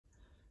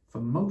For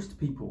most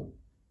people,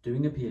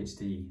 doing a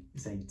PhD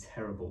is a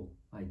terrible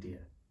idea.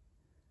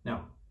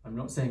 Now, I'm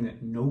not saying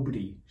that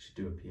nobody should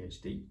do a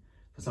PhD.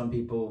 For some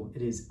people,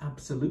 it is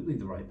absolutely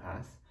the right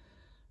path.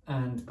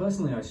 And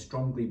personally, I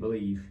strongly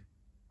believe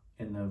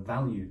in the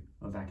value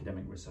of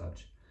academic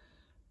research.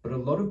 But a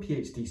lot of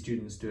PhD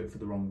students do it for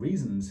the wrong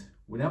reasons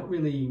without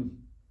really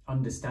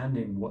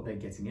understanding what they're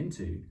getting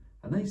into,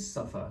 and they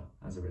suffer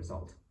as a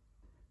result.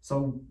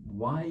 So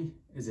why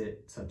is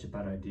it such a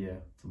bad idea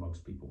for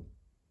most people?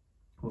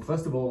 Well,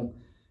 first of all,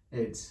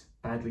 it's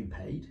badly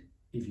paid,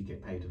 if you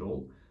get paid at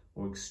all,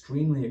 or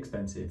extremely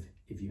expensive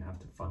if you have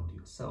to fund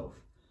yourself.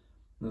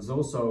 And there's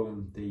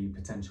also the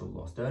potential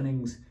lost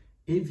earnings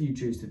if you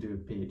choose to do a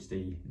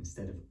PhD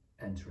instead of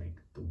entering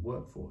the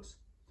workforce.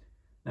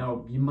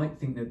 Now, you might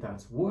think that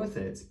that's worth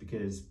it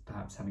because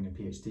perhaps having a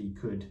PhD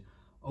could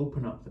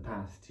open up the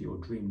path to your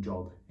dream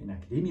job in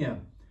academia,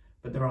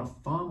 but there are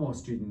far more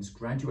students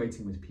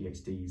graduating with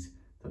PhDs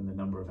than the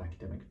number of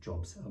academic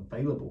jobs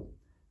available.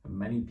 And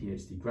many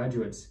PhD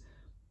graduates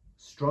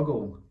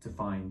struggle to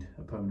find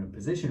a permanent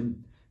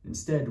position,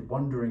 instead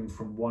wandering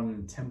from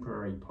one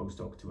temporary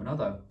postdoc to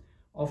another,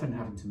 often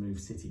having to move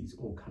cities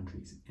or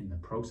countries in the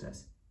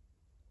process.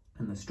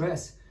 And the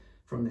stress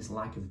from this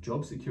lack of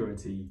job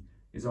security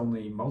is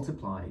only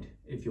multiplied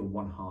if you're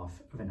one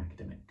half of an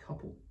academic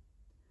couple.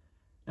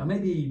 Now,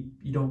 maybe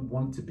you don't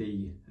want to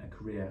be a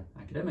career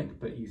academic,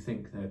 but you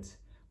think that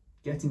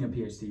getting a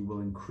PhD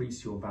will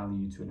increase your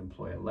value to an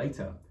employer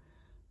later.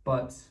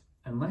 But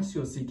unless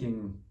you're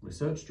seeking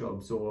research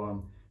jobs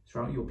or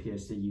throughout your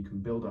PhD, you can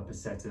build up a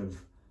set of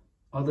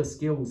other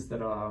skills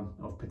that are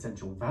of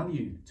potential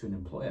value to an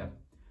employer,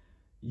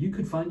 you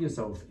could find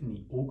yourself in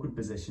the awkward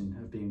position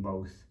of being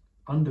both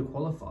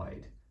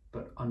underqualified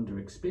but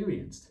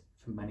underexperienced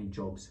for many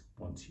jobs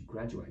once you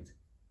graduate.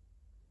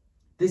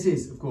 This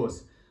is, of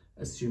course,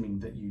 assuming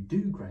that you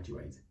do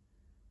graduate.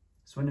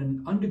 So in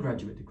an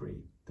undergraduate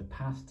degree, the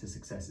path to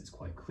success is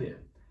quite clear.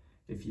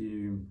 If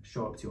you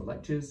show up to your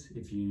lectures,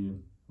 if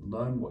you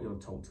learn what you're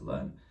told to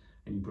learn,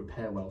 and you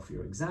prepare well for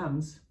your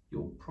exams,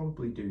 you'll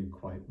probably do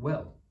quite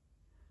well.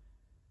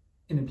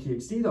 In a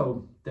PhD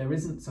though, there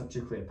isn't such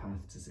a clear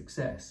path to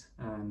success,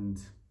 and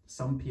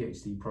some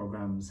PhD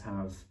programs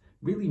have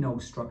really no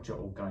structure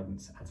or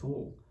guidance at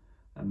all,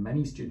 and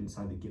many students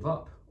either give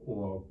up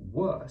or,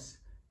 worse,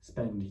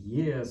 spend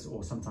years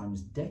or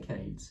sometimes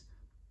decades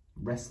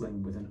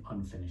wrestling with an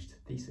unfinished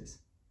thesis.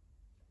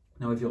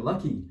 Now, if you're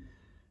lucky,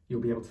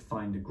 you'll be able to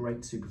find a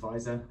great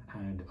supervisor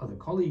and other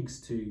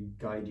colleagues to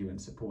guide you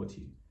and support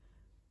you.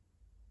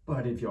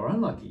 But if you're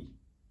unlucky,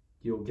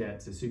 you'll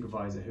get a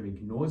supervisor who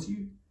ignores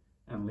you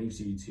and leaves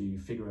you to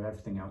figure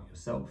everything out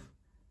yourself.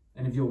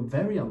 And if you're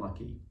very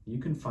unlucky, you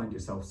can find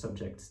yourself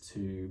subject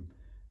to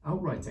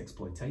outright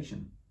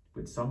exploitation,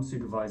 with some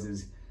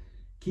supervisors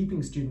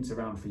keeping students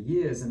around for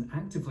years and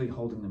actively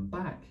holding them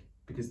back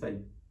because they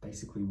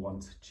basically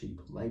want cheap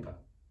labor.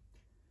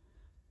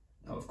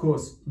 Now, of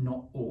course,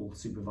 not all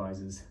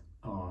supervisors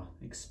are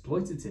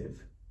exploitative,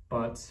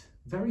 but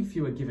very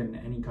few are given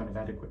any kind of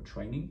adequate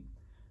training,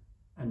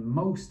 and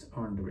most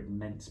are under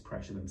immense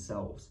pressure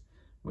themselves,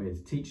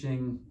 with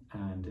teaching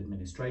and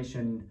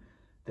administration,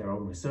 their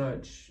own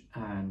research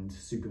and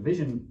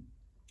supervision,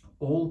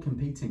 all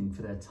competing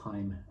for their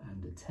time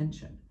and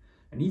attention.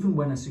 And even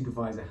when a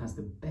supervisor has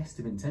the best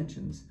of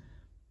intentions,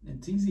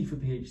 it's easy for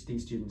PhD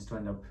students to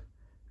end up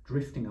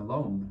drifting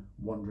alone,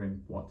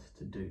 wondering what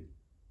to do.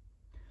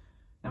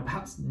 Now,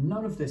 perhaps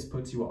none of this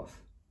puts you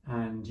off,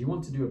 and you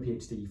want to do a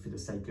PhD for the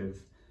sake of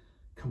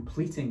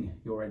completing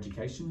your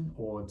education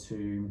or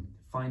to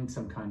find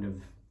some kind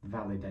of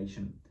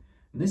validation.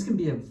 And this can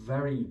be a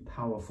very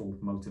powerful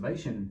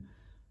motivation,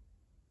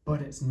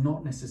 but it's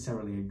not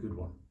necessarily a good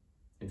one.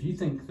 If you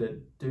think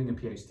that doing a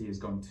PhD is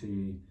going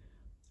to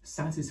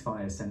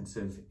satisfy a sense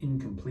of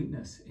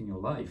incompleteness in your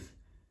life,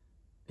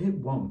 it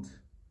won't.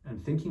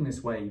 And thinking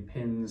this way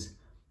pins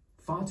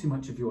far too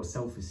much of your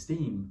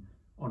self-esteem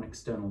on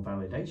external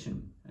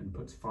validation and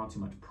puts far too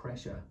much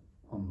pressure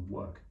on the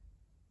work.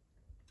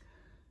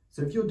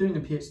 So if you're doing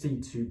a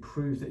PhD to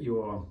prove that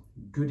you're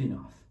good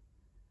enough,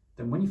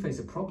 then when you face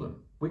a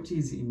problem, which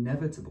is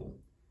inevitable,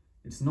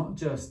 it's not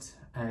just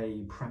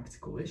a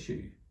practical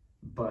issue,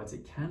 but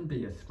it can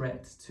be a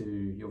threat to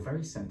your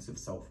very sense of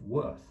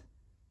self-worth.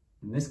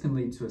 And this can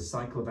lead to a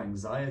cycle of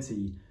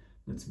anxiety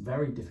that's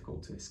very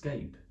difficult to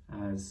escape,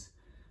 as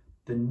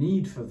the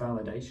need for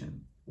validation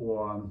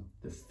or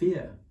the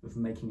fear of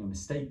making a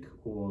mistake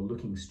or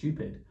looking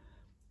stupid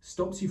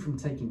stops you from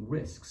taking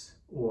risks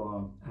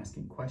or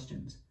asking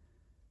questions,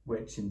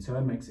 which in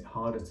turn makes it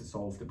harder to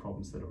solve the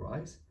problems that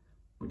arise,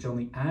 which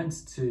only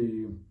adds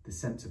to the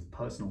sense of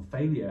personal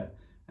failure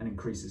and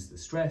increases the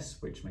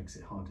stress, which makes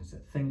it harder to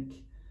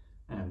think,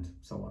 and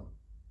so on.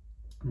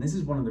 And this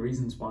is one of the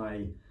reasons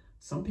why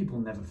some people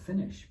never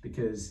finish,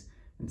 because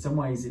in some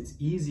ways it's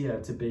easier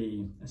to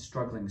be a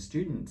struggling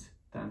student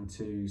than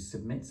to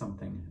submit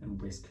something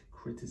and risk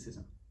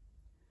criticism.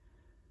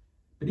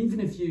 But even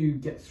if you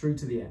get through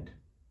to the end,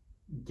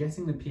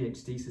 getting the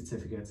PhD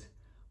certificate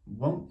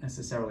won't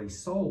necessarily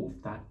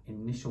solve that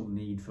initial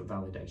need for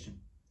validation.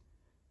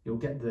 You'll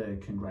get the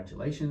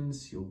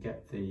congratulations, you'll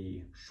get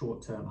the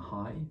short-term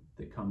high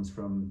that comes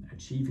from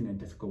achieving a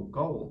difficult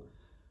goal,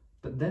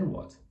 but then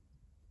what?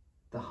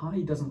 The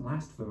high doesn't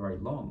last for very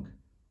long,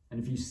 and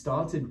if you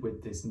started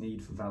with this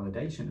need for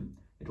validation,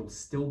 it'll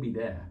still be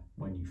there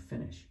when you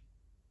finish.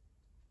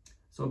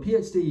 So a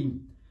PhD,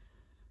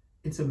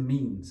 it's a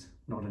means,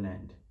 not an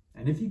end.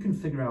 And if you can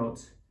figure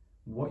out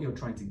what you're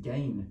trying to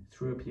gain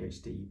through a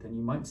PhD, then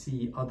you might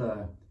see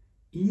other,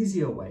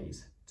 easier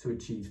ways to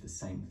achieve the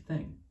same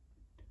thing.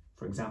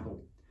 For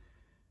example,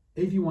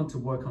 if you want to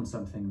work on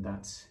something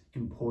that's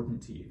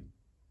important to you,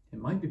 it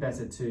might be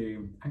better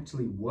to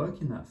actually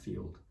work in that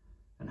field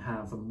and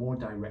have a more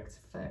direct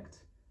effect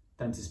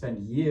than to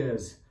spend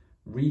years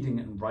reading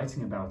and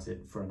writing about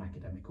it for an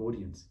academic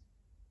audience.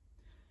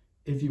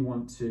 If you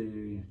want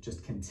to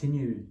just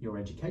continue your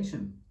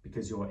education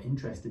because you're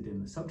interested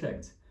in the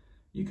subject,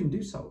 you can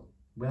do so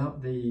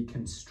without the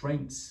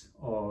constraints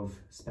of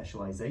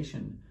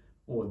specialization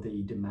or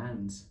the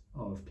demands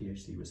of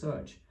PhD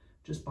research,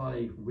 just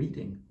by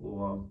reading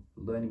or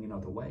learning in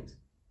other ways.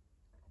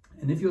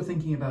 And if you're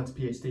thinking about a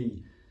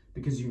PhD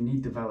because you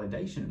need the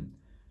validation,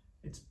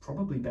 it's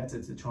probably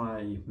better to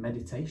try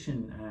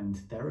meditation and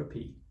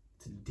therapy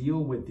to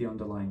deal with the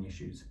underlying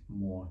issues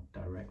more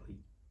directly.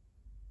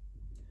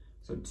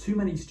 So too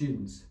many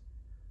students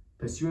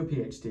pursue a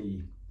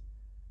PhD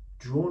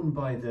drawn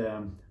by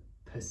the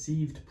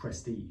perceived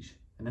prestige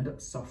and end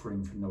up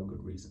suffering for no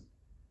good reason.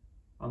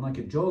 Unlike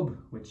a job,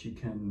 which you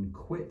can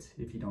quit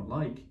if you don't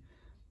like,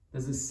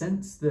 there's a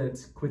sense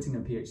that quitting a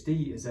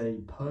PhD is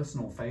a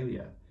personal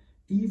failure,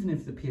 even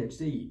if the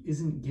PhD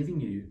isn't giving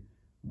you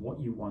what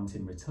you want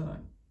in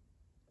return.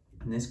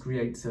 And this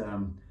creates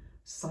a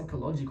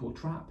psychological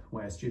trap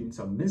where students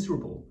are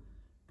miserable,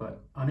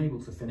 but unable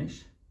to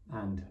finish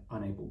and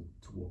unable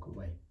to walk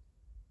away.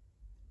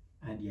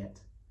 And yet,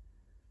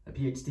 a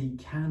PhD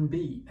can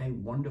be a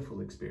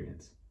wonderful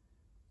experience.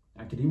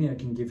 Academia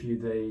can give you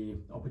the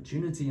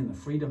opportunity and the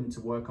freedom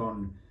to work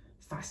on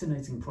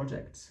fascinating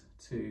projects,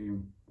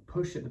 to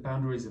push at the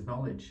boundaries of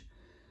knowledge,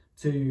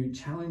 to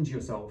challenge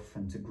yourself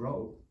and to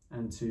grow,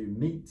 and to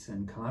meet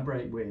and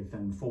collaborate with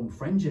and form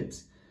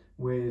friendships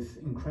with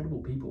incredible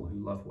people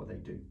who love what they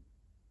do.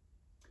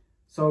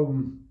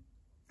 So,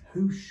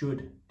 who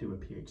should do a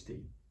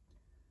PhD?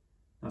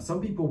 Now,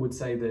 some people would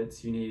say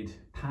that you need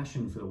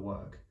passion for the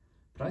work,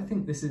 but I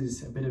think this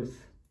is a bit of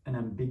an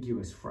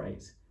ambiguous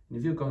phrase. And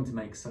if you're going to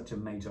make such a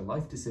major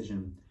life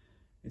decision,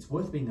 it's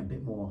worth being a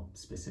bit more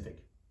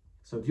specific.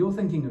 So if you're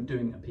thinking of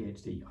doing a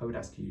PhD, I would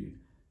ask you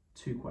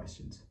two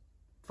questions.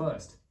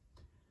 First,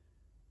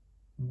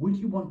 would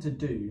you want to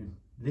do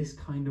this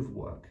kind of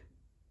work,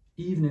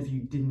 even if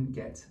you didn't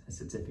get a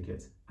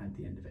certificate at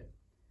the end of it?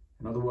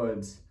 In other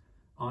words,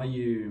 are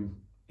you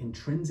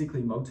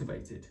intrinsically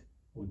motivated,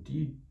 or do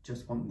you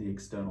just want the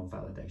external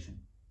validation?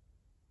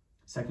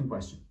 Second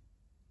question,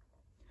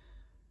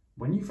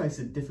 when you face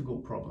a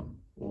difficult problem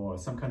or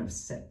some kind of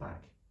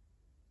setback,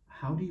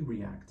 how do you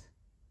react?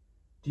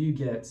 Do you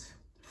get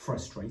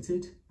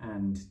frustrated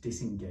and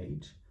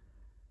disengage?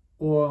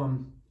 Or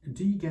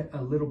do you get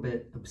a little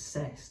bit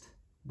obsessed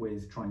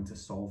with trying to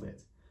solve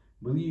it?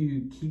 Will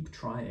you keep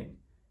trying,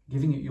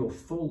 giving it your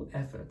full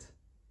effort,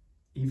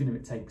 even if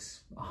it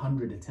takes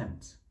 100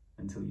 attempts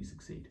until you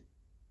succeed?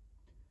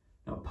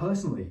 Now,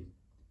 personally,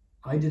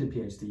 I did a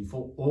PhD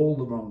for all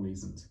the wrong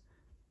reasons.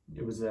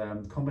 It was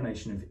a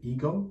combination of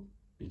ego,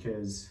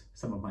 because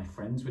some of my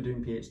friends were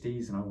doing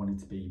PhDs and I wanted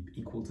to be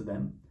equal to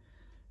them.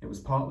 It was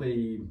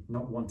partly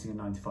not wanting a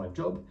 9-to-5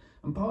 job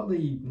and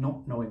partly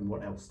not knowing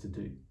what else to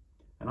do.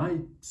 And I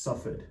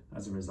suffered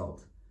as a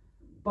result.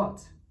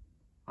 But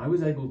I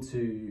was able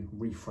to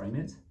reframe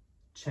it,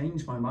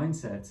 change my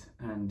mindset,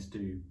 and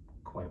do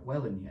quite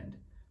well in the end.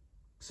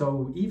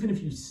 So even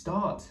if you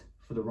start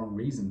for the wrong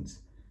reasons,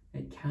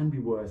 it can be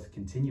worth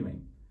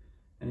continuing.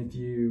 And if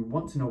you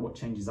want to know what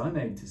changes I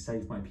made to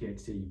save my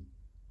PhD,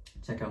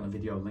 check out the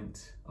video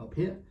linked up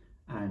here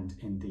and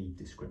in the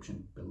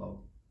description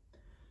below.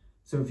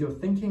 So if you're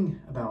thinking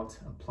about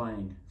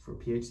applying for a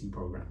PhD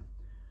program,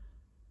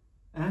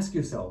 ask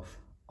yourself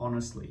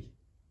honestly,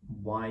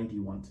 why do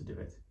you want to do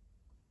it?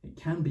 It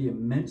can be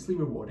immensely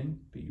rewarding,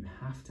 but you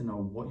have to know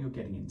what you're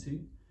getting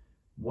into,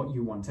 what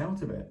you want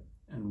out of it,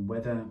 and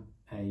whether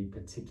a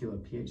particular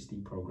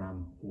PhD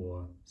program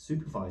or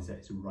supervisor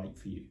is right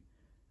for you,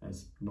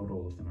 as not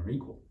all of them are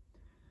equal.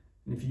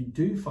 And if you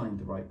do find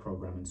the right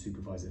program and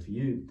supervisor for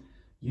you,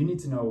 you need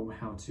to know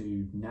how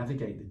to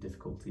navigate the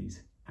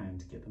difficulties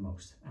and get the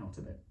most out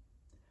of it.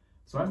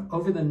 So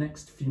over the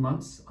next few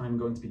months, I'm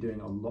going to be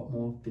doing a lot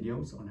more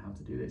videos on how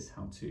to do this,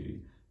 how to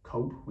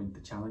cope with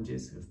the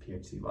challenges of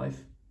PhD life,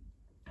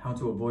 how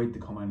to avoid the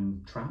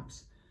common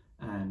traps,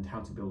 and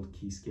how to build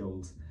key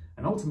skills,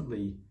 and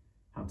ultimately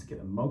how to get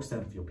the most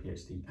out of your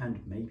PhD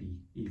and maybe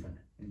even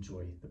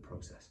enjoy the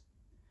process.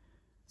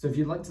 So if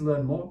you'd like to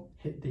learn more,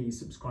 hit the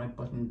subscribe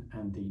button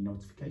and the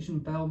notification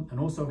bell, and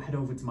also head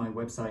over to my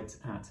website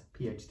at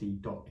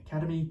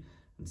phd.academy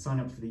and sign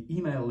up for the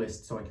email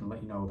list so I can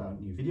let you know about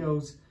new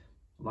videos,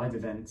 live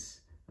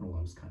events, and all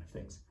those kind of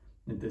things.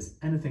 And if there's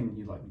anything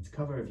you'd like me to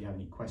cover, if you have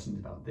any questions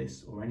about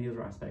this or any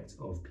other aspects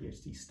of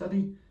PhD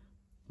study,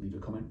 leave a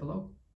comment below.